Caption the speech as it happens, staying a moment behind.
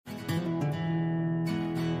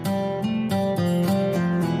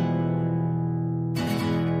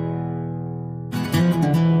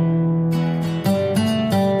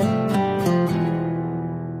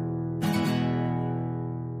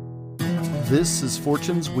This is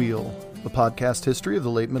Fortune's Wheel, the podcast history of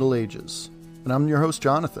the late Middle Ages, and I'm your host,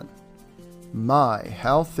 Jonathan. My,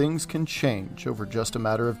 how things can change over just a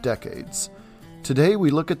matter of decades. Today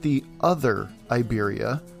we look at the other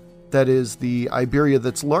Iberia, that is, the Iberia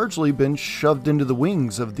that's largely been shoved into the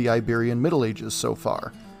wings of the Iberian Middle Ages so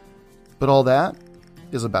far. But all that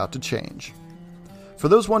is about to change. For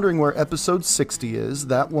those wondering where episode 60 is,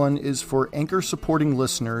 that one is for Anchor supporting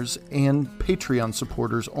listeners and Patreon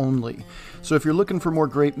supporters only. So if you're looking for more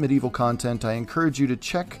great medieval content, I encourage you to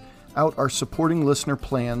check out our supporting listener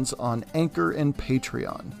plans on Anchor and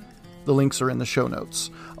Patreon. The links are in the show notes.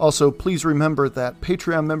 Also, please remember that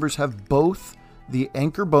Patreon members have both the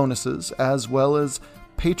Anchor bonuses as well as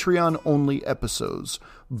Patreon-only episodes,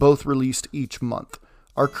 both released each month.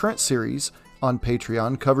 Our current series on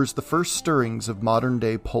Patreon covers the first stirrings of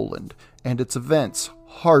modern-day Poland, and its events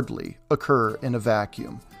hardly occur in a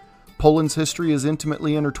vacuum. Poland's history is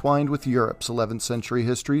intimately intertwined with Europe's 11th century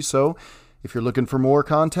history, so if you're looking for more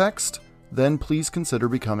context, then please consider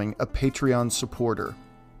becoming a Patreon supporter.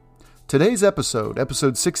 Today's episode,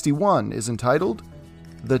 episode 61, is entitled,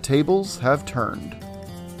 The Tables Have Turned.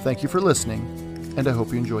 Thank you for listening, and I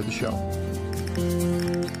hope you enjoy the show.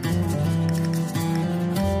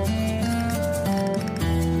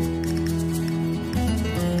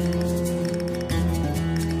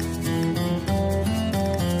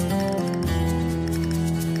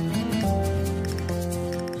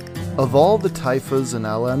 Of all the taifas in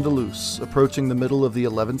Al-Andalus approaching the middle of the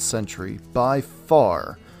 11th century, by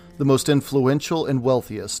far the most influential and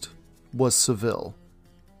wealthiest was Seville.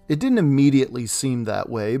 It didn't immediately seem that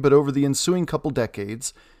way, but over the ensuing couple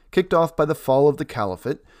decades, kicked off by the fall of the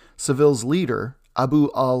Caliphate, Seville's leader, Abu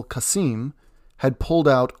al-Qasim, had pulled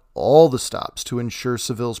out all the stops to ensure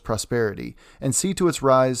Seville's prosperity and see to its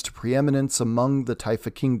rise to preeminence among the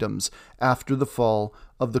Taifa kingdoms after the fall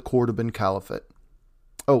of the Cordoban Caliphate.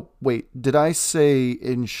 Oh, wait, did I say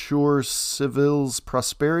ensure Seville's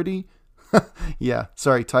prosperity? Yeah,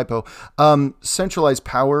 sorry, typo. Centralized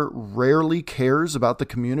power rarely cares about the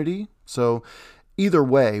community. So either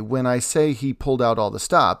way, when I say he pulled out all the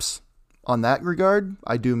stops, on that regard,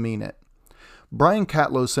 I do mean it. Brian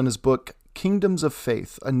Catlos, in his book Kingdoms of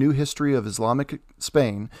Faith, A New History of Islamic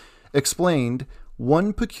Spain, explained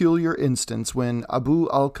one peculiar instance when Abu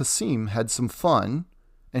al-Qasim had some fun,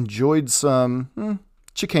 enjoyed some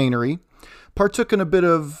chicanery, partook in a bit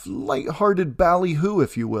of light-hearted ballyhoo,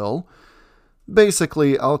 if you will.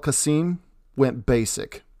 Basically, al-Qasim went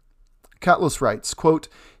basic. Catlos writes, quote,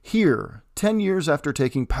 "Here, 10 years after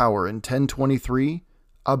taking power in 1023,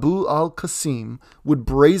 Abu al-Qasim would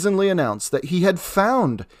brazenly announce that he had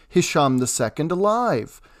found Hisham II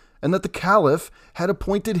alive, and that the Caliph had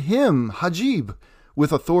appointed him Hajib,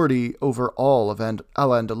 with authority over all of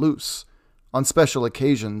Al-Andalus. On special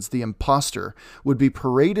occasions, the impostor would be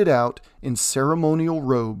paraded out in ceremonial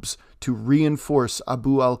robes to reinforce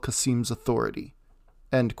Abu al-Qasim's authority."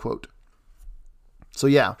 End quote. So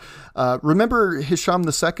yeah, remember Hisham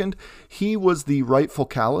II? He was the rightful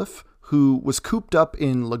caliph who was cooped up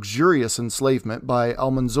in luxurious enslavement by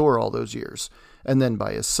Almanzor all those years, and then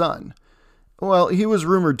by his son. Well, he was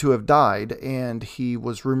rumored to have died, and he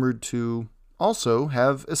was rumored to also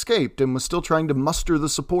have escaped and was still trying to muster the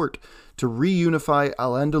support to reunify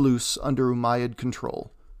Al-Andalus under Umayyad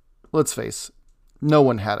control. Let's face, no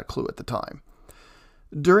one had a clue at the time.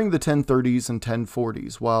 During the 1030s and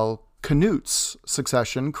 1040s, while Canute's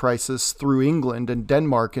succession crisis threw England and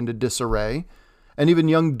Denmark into disarray, and even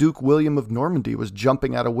young Duke William of Normandy was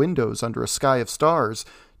jumping out of windows under a sky of stars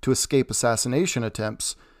to escape assassination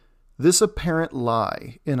attempts, this apparent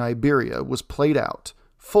lie in Iberia was played out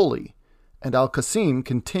fully, and al-Qasim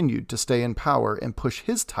continued to stay in power and push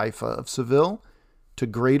his taifa of Seville to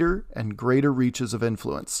greater and greater reaches of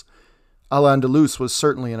influence. Al-Andalus was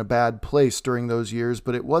certainly in a bad place during those years,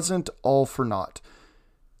 but it wasn't all for naught.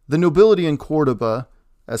 The nobility in Cordoba,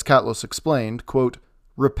 as Catlos explained, quote,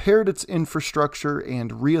 repaired its infrastructure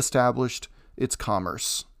and reestablished its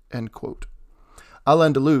commerce, end quote.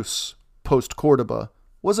 Al-Andalus, post-Cordoba,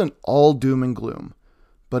 wasn't all doom and gloom,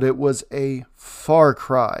 but it was a far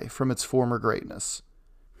cry from its former greatness.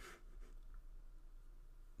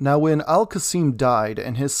 Now when al-Qasim died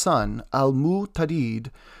and his son, al-Mu'tadid,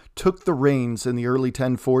 took the reins in the early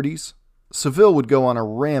 1040s, Seville would go on a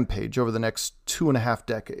rampage over the next 2.5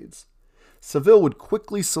 decades. Seville would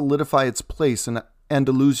quickly solidify its place in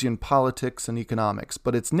Andalusian politics and economics,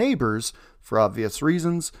 but its neighbors, for obvious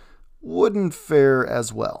reasons, wouldn't fare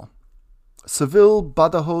as well. Seville,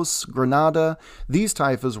 Badajoz, Granada, these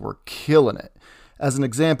taifas were killing it. As an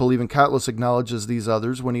example, even Catlos acknowledges these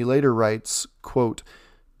others when he later writes, quote,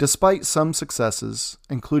 Despite some successes,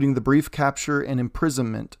 including the brief capture and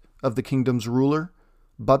imprisonment of the kingdom's ruler,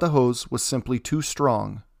 Badajoz was simply too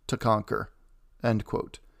strong to conquer." End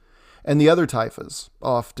quote. And the other taifas,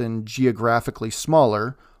 often geographically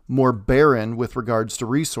smaller, more barren with regards to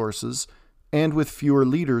resources, and with fewer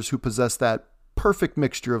leaders who possess that perfect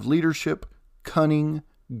mixture of leadership, cunning,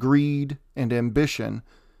 greed, and ambition,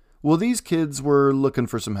 well, these kids were looking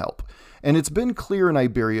for some help. And it's been clear in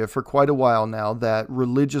Iberia for quite a while now that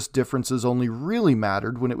religious differences only really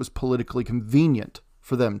mattered when it was politically convenient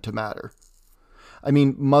for them to matter. I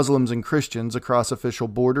mean, Muslims and Christians across official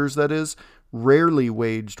borders, that is, rarely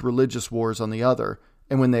waged religious wars on the other,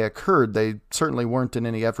 and when they occurred, they certainly weren't in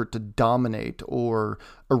any effort to dominate or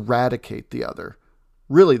eradicate the other.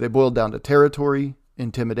 Really, they boiled down to territory,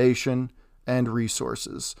 intimidation, and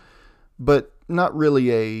resources. But not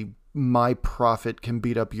really a my prophet can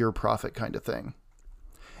beat up your prophet kind of thing.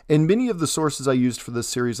 In many of the sources I used for this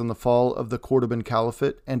series on the fall of the Cordoban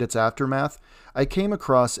Caliphate and its aftermath, I came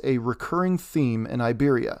across a recurring theme in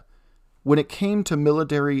Iberia. When it came to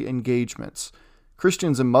military engagements,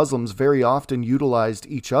 Christians and Muslims very often utilized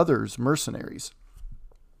each other's mercenaries.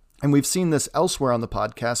 And we've seen this elsewhere on the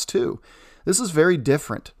podcast too. This is very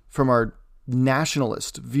different from our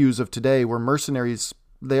nationalist views of today, where mercenaries,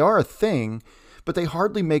 they are a thing, but they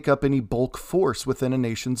hardly make up any bulk force within a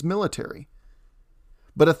nation's military.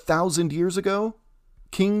 But 1,000 years ago,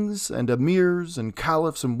 kings and emirs and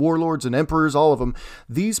caliphs and warlords and emperors, all of them,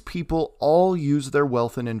 these people all used their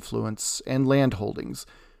wealth and influence and land holdings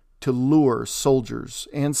to lure soldiers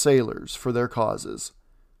and sailors for their causes.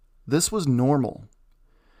 This was normal.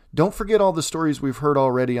 Don't forget all the stories we've heard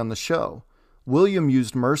already on the show. William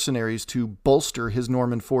used mercenaries to bolster his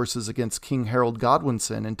Norman forces against King Harold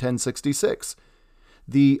Godwinson in 1066.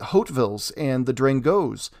 The Hautevilles and the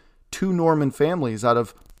Drangos, two Norman families out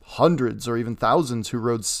of hundreds or even thousands who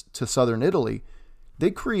rode to southern Italy,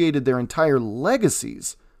 they created their entire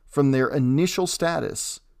legacies from their initial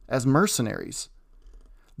status as mercenaries.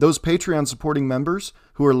 Those Patreon supporting members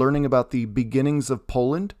who are learning about the beginnings of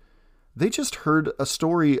Poland, they just heard a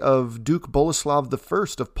story of Duke Boleslav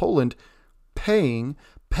I of Poland paying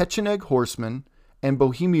Pecheneg horsemen and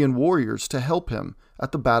Bohemian warriors to help him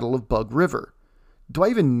at the Battle of Bug River. Do I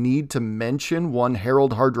even need to mention one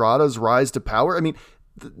Harold Hardrada's rise to power? I mean,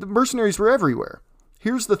 the mercenaries were everywhere.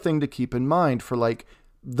 Here's the thing to keep in mind for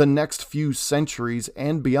the next few centuries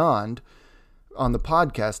and beyond, on the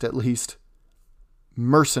podcast at least.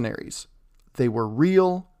 Mercenaries. They were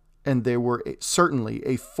real, and they were certainly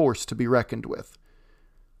a force to be reckoned with.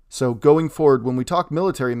 So going forward, when we talk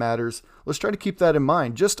military matters, let's try to keep that in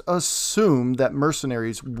mind. Just assume that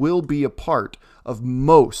mercenaries will be a part of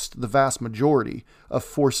the vast majority of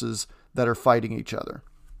forces that are fighting each other.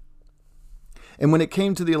 And when it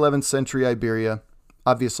came to the 11th century Iberia,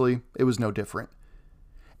 obviously, it was no different.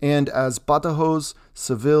 And as Badajoz,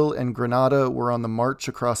 Seville, and Granada were on the march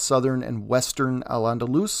across southern and western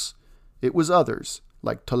Al-Andalus, it was others,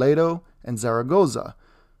 like Toledo and Zaragoza,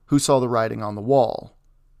 who saw the writing on the wall.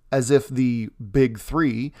 As if the Big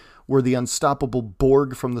Three were the unstoppable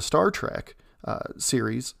Borg from the Star Trek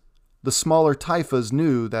series, the smaller taifas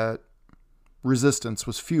knew that resistance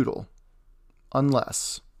was futile.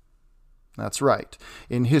 Unless. That's right.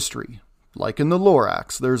 In history, like in the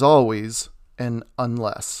Lorax, there's always an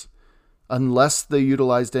unless. Unless they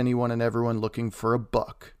utilized anyone and everyone looking for a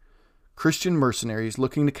buck. Christian mercenaries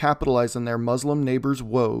looking to capitalize on their Muslim neighbors'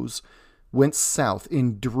 woes went south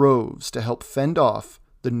in droves to help fend off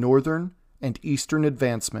the northern and eastern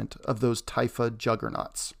advancement of those taifa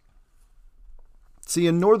juggernauts. See,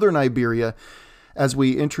 in northern Iberia, as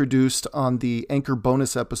we introduced on the Anchor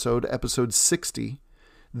bonus episode, episode 60,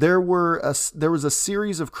 there was a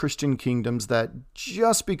series of Christian kingdoms that,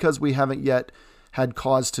 just because we haven't yet had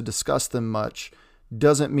cause to discuss them much,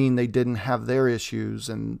 doesn't mean they didn't have their issues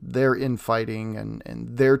and their infighting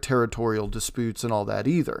and their territorial disputes and all that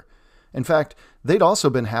either. In fact, they'd also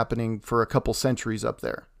been happening for a couple centuries up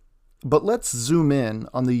there. But let's zoom in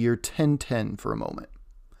on the year 1010 for a moment.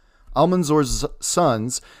 Almanzor's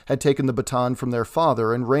sons had taken the baton from their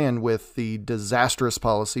father and ran with the disastrous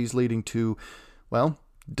policies leading to,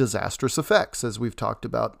 disastrous effects, as we've talked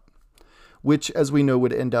about, which, as we know,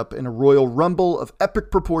 would end up in a royal rumble of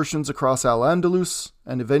epic proportions across Al-Andalus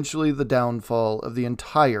and eventually the downfall of the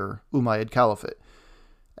entire Umayyad Caliphate.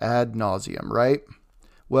 Ad nauseum, right?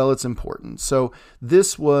 Well, it's important. So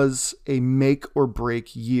this was a make or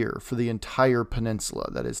break year for the entire peninsula,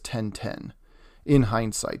 that is 1010. In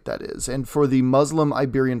hindsight, that is. And for the Muslim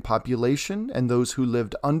Iberian population and those who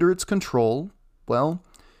lived under its control,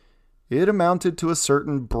 it amounted to a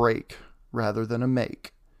certain break rather than a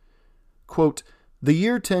make. Quote, The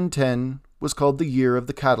year 1010 was called the Year of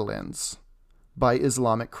the Catalans by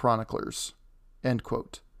Islamic chroniclers, end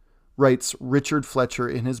quote, writes Richard Fletcher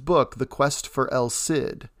in his book, The Quest for El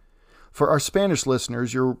Cid. For our Spanish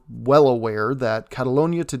listeners, you're well aware that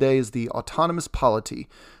Catalonia today is the autonomous polity,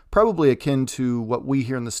 probably akin to what we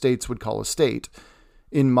here in the States would call a state,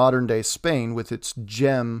 in modern-day Spain, with its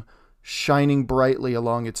gem shining brightly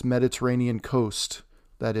along its Mediterranean coast,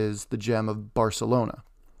 that is, the gem of Barcelona.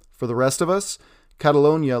 For the rest of us,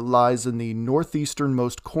 Catalonia lies in the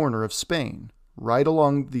northeasternmost corner of Spain, right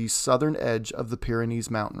along the southern edge of the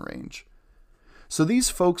Pyrenees mountain range. So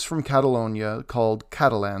these folks from Catalonia, called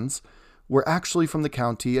Catalans, were actually from the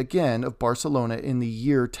county, again, of Barcelona in the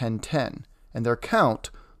year 1010, and their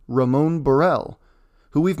count, Ramon Borrell,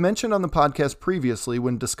 who we've mentioned on the podcast previously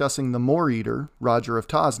when discussing the Moor Eater, Roger of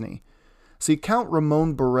Tosny. See, Count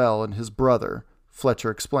Ramon Borrell and his brother,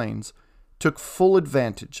 Fletcher explains, took full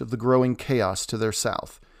advantage of the growing chaos to their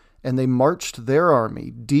south, and they marched their army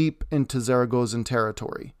deep into Zaragozan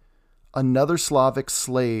territory. Another Slavic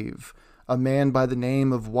slave, a man by the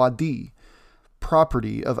name of Wadi,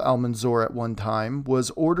 property of Almanzor at one time, was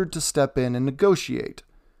ordered to step in and negotiate.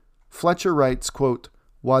 Fletcher writes, quote,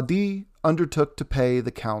 Wadi undertook to pay the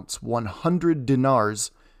counts 100 dinars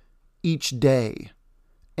each day,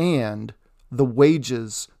 and the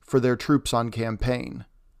wages for their troops on campaign,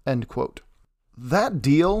 end quote. That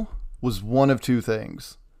deal was one of two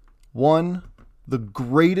things. One, the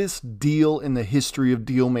greatest deal in the history of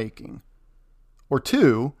deal making. Or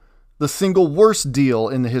two, the single worst deal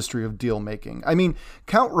in the history of deal making. I mean,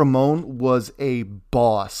 Count Ramon was a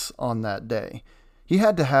boss on that day. He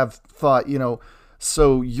had to have thought,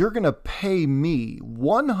 so you're going to pay me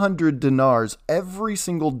 100 dinars every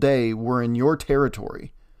single day we're in your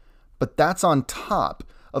territory. But that's on top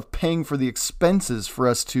of paying for the expenses for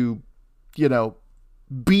us to,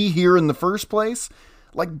 be here in the first place.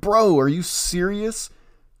 Like, bro, are you serious?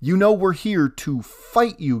 We're here to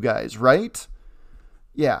fight you guys, right?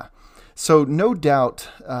 Yeah. So no doubt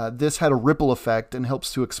this had a ripple effect and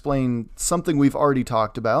helps to explain something we've already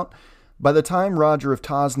talked about. By the time Roger of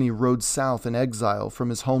Tosny rode south in exile from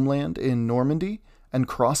his homeland in Normandy and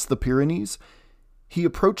crossed the Pyrenees, he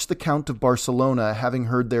approached the Count of Barcelona, having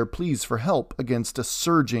heard their pleas for help against a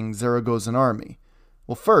surging Zaragozan army.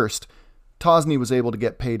 Well, first, Tosny was able to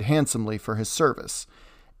get paid handsomely for his service.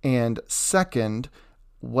 And second,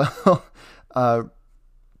 the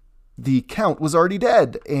Count was already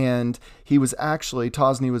dead, and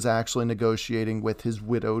Tosny was actually negotiating with his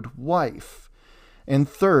widowed wife. And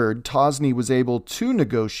third, Tosny was able to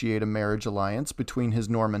negotiate a marriage alliance between his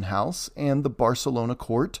Norman house and the Barcelona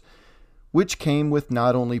court, which came with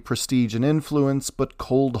not only prestige and influence, but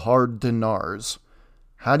cold hard dinars.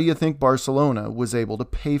 How do you think Barcelona was able to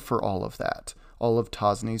pay for all of that, all of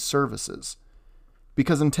Tosny's services?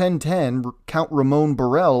 Because in 1010, Count Ramon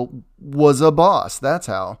Borrell was a boss, that's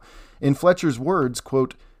how. In Fletcher's words,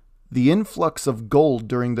 quote, the influx of gold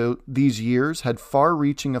during these years had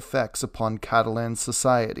far-reaching effects upon Catalan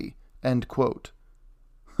society, end quote.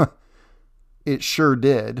 It sure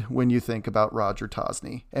did when you think about Roger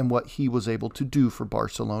Tosny and what he was able to do for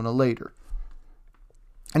Barcelona later.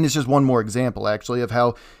 And it's just one more example, actually, of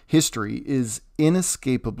how history is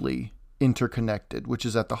inescapably interconnected, which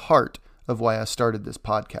is at the heart of why I started this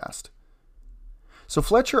podcast. So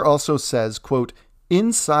Fletcher also says, quote,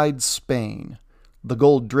 inside Spain, the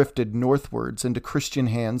gold drifted northwards into Christian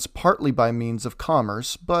hands partly by means of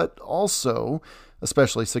commerce, but also,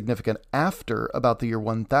 especially significant after about the year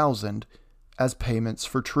 1000, as payments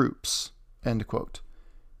for troops, end quote.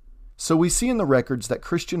 So we see in the records that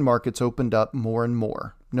Christian markets opened up more and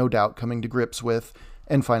more, no doubt coming to grips with,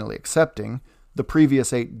 and finally accepting, the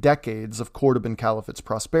previous 8 decades of Cordoban Caliphate's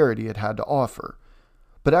prosperity it had to offer.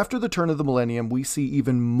 But after the turn of the millennium, we see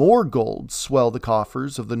even more gold swell the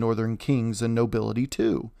coffers of the northern kings and nobility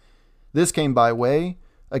too. This came by way,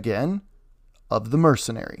 again, of the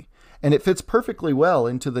mercenary, and it fits perfectly well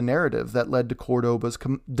into the narrative that led to Cordoba's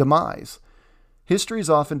demise. History is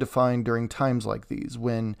often defined during times like these,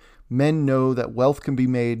 when men know that wealth can be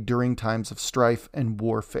made during times of strife and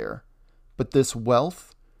warfare. But this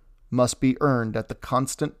wealth must be earned at the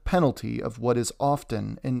constant penalty of what is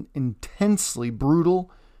often an intensely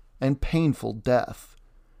brutal and painful death.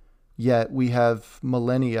 Yet we have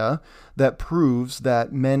millennia that proves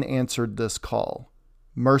that men answered this call.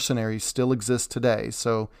 Mercenaries still exist today,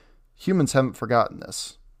 so humans haven't forgotten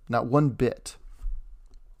this, not one bit.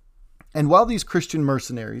 And while these Christian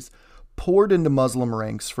mercenaries poured into Muslim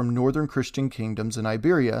ranks from northern Christian kingdoms in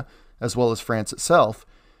Iberia, as well as France itself,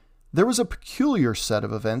 there was a peculiar set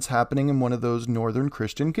of events happening in one of those northern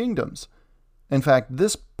Christian kingdoms. In fact,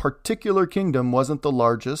 this particular kingdom wasn't the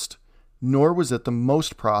largest, nor was it the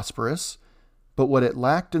most prosperous, but what it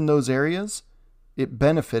lacked in those areas, it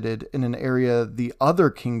benefited in an area the other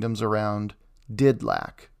kingdoms around did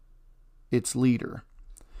lack: its leader.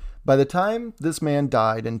 By the time this man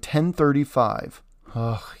died in 1035,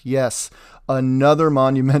 yes, another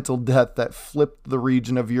monumental death that flipped the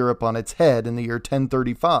region of Europe on its head in the year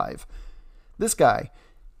 1035. This guy,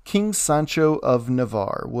 King Sancho of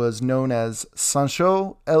Navarre, was known as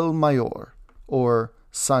Sancho el Mayor, or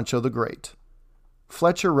Sancho the Great.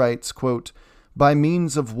 Fletcher writes, quote, "By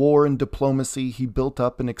means of war and diplomacy, he built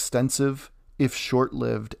up an extensive, if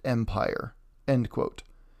short-lived, empire," end quote,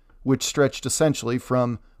 which stretched essentially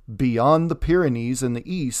from beyond the Pyrenees in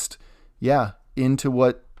the east, into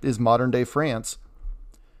what is modern-day France,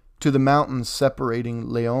 to the mountains separating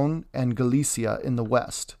Leon and Galicia in the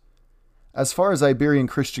west. As far as Iberian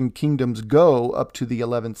Christian kingdoms go up to the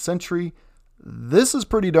 11th century, this is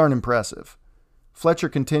pretty darn impressive. Fletcher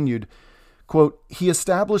continued, quote, "He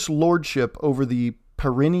established lordship over the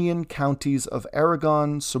Pyrenean counties of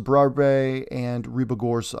Aragon, Sobrarbe, and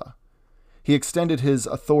Ribagorza. He extended his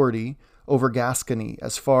authority over Gascony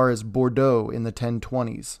as far as Bordeaux in the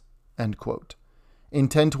 1020s, end quote. In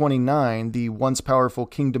 1029, the once powerful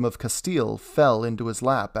kingdom of Castile fell into his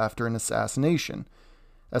lap after an assassination.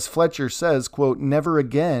 As Fletcher says, quote, "Never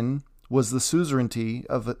again was the suzerainty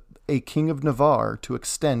of a king of Navarre to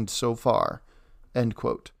extend so far," end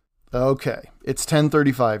quote. Okay, it's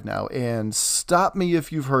 1035 now, and stop me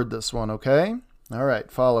if you've heard this one, okay? All right,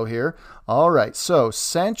 follow here. All right, so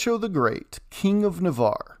Sancho the Great, king of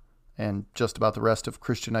Navarre, and just about the rest of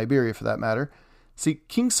Christian Iberia for that matter. See,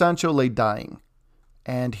 King Sancho lay dying,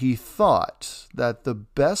 and he thought that the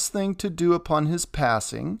best thing to do upon his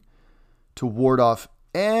passing, to ward off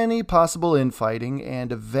any possible infighting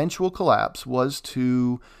and eventual collapse, was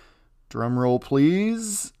to, drumroll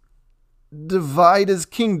please, divide his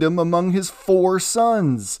kingdom among his 4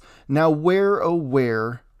 sons. Now where, oh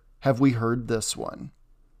where, have we heard this one?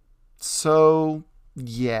 So,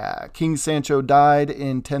 King Sancho died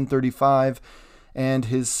in 1035, and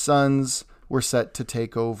his sons were set to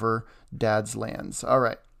take over Dad's lands. All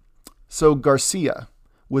right, so Garcia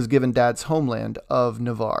was given Dad's homeland of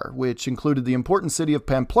Navarre, which included the important city of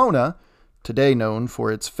Pamplona, today known for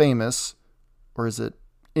its famous, or is it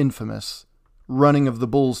infamous, running of the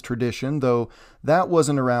bulls tradition, though that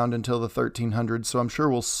wasn't around until the 1300s, so I'm sure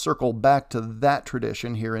we'll circle back to that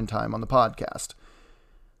tradition here in time on the podcast.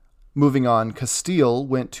 Moving on, Castile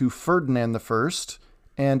went to Ferdinand I,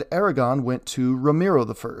 and Aragon went to Ramiro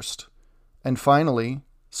I. And finally,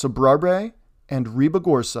 Sobrarbe and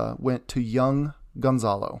Ribagorza went to young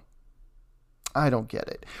Gonzalo. I don't get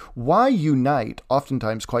it. Why unite,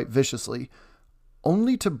 oftentimes quite viciously,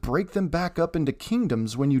 only to break them back up into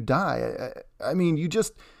kingdoms when you die? I mean, you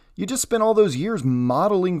just spent all those years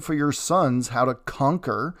modeling for your sons how to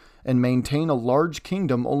conquer and maintain a large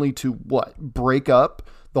kingdom, only to, break up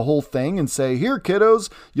the whole thing and say, "Here, kiddos,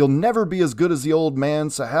 you'll never be as good as the old man,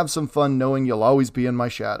 so have some fun knowing you'll always be in my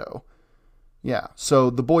shadow." Yeah, so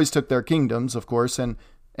the boys took their kingdoms, of course, and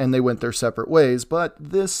they went their separate ways, but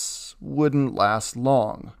this wouldn't last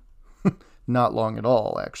long. Not long at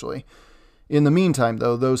all, actually. In the meantime,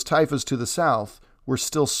 though, those taifas to the south were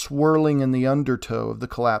still swirling in the undertow of the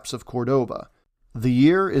collapse of Cordoba. The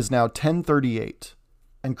year is now 1038,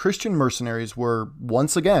 and Christian mercenaries were,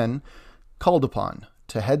 once again, called upon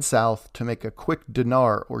to head south to make a quick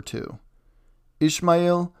dinar or two.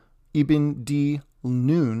 Ismail ibn Di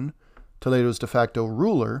Nun, Toledo's de facto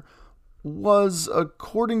ruler, was,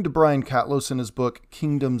 according to Brian Catlos in his book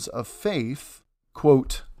Kingdoms of Faith,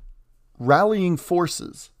 quote, "rallying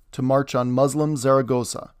forces to march on Muslim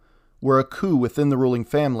Zaragoza, where a coup within the ruling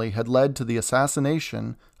family had led to the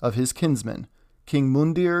assassination of his kinsman, King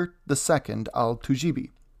Mundir II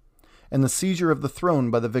al-Tujibi, and the seizure of the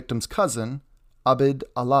throne by the victim's cousin, Abd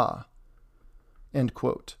Allah," end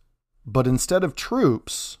quote. But instead of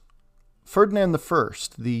troops, Ferdinand I,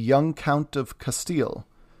 the young Count of Castile,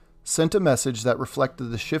 sent a message that reflected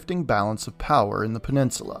the shifting balance of power in the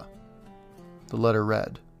peninsula. The letter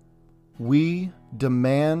read, "We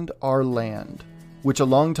demand our land, which a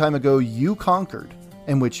long time ago you conquered,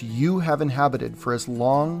 and which you have inhabited for as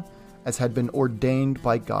long as had been ordained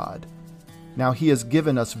by God. Now he has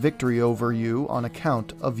given us victory over you on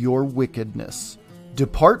account of your wickedness.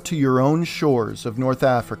 Depart to your own shores of North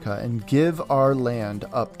Africa and give our land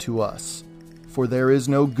up to us. For there is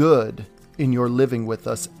no good in your living with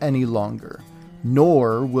us any longer,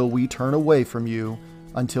 nor will we turn away from you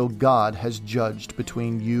until God has judged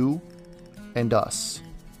between you and us."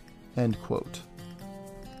 End quote.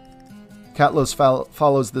 Catlos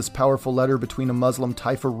follows this powerful letter between a Muslim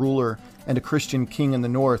Taifa ruler and a Christian king in the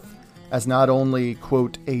north as not only,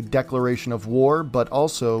 quote, a declaration of war, but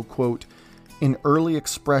also, quote, an early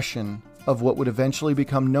expression of what would eventually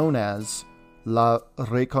become known as La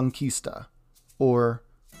Reconquista, or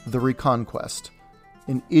the Reconquest,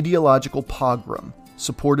 an ideological pogrom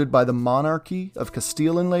supported by the monarchy of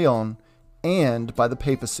Castile and Leon and by the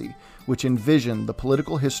papacy, which envisioned the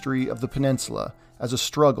political history of the peninsula as a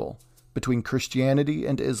struggle between Christianity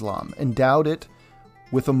and Islam, endowed it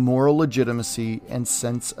with a moral legitimacy and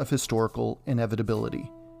sense of historical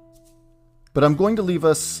inevitability. But I'm going to leave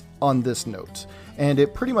us on this note, and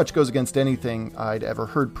it pretty much goes against anything I'd ever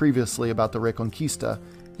heard previously about the Reconquista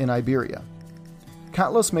in Iberia.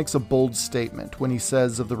 Catlos makes a bold statement when he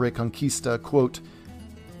says of the Reconquista, quote,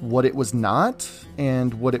 what it was not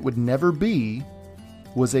and what it would never be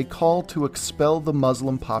was a call to expel the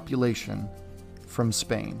Muslim population from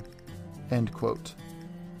Spain, end quote.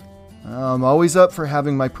 I'm always up for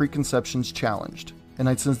having my preconceptions challenged, and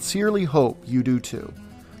I sincerely hope you do too.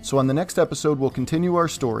 So on the next episode, we'll continue our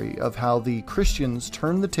story of how the Christians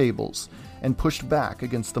turned the tables and pushed back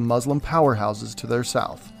against the Muslim powerhouses to their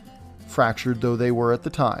south, fractured though they were at the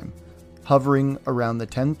time, hovering around the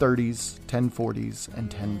 1030s, 1040s, and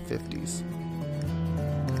 1050s.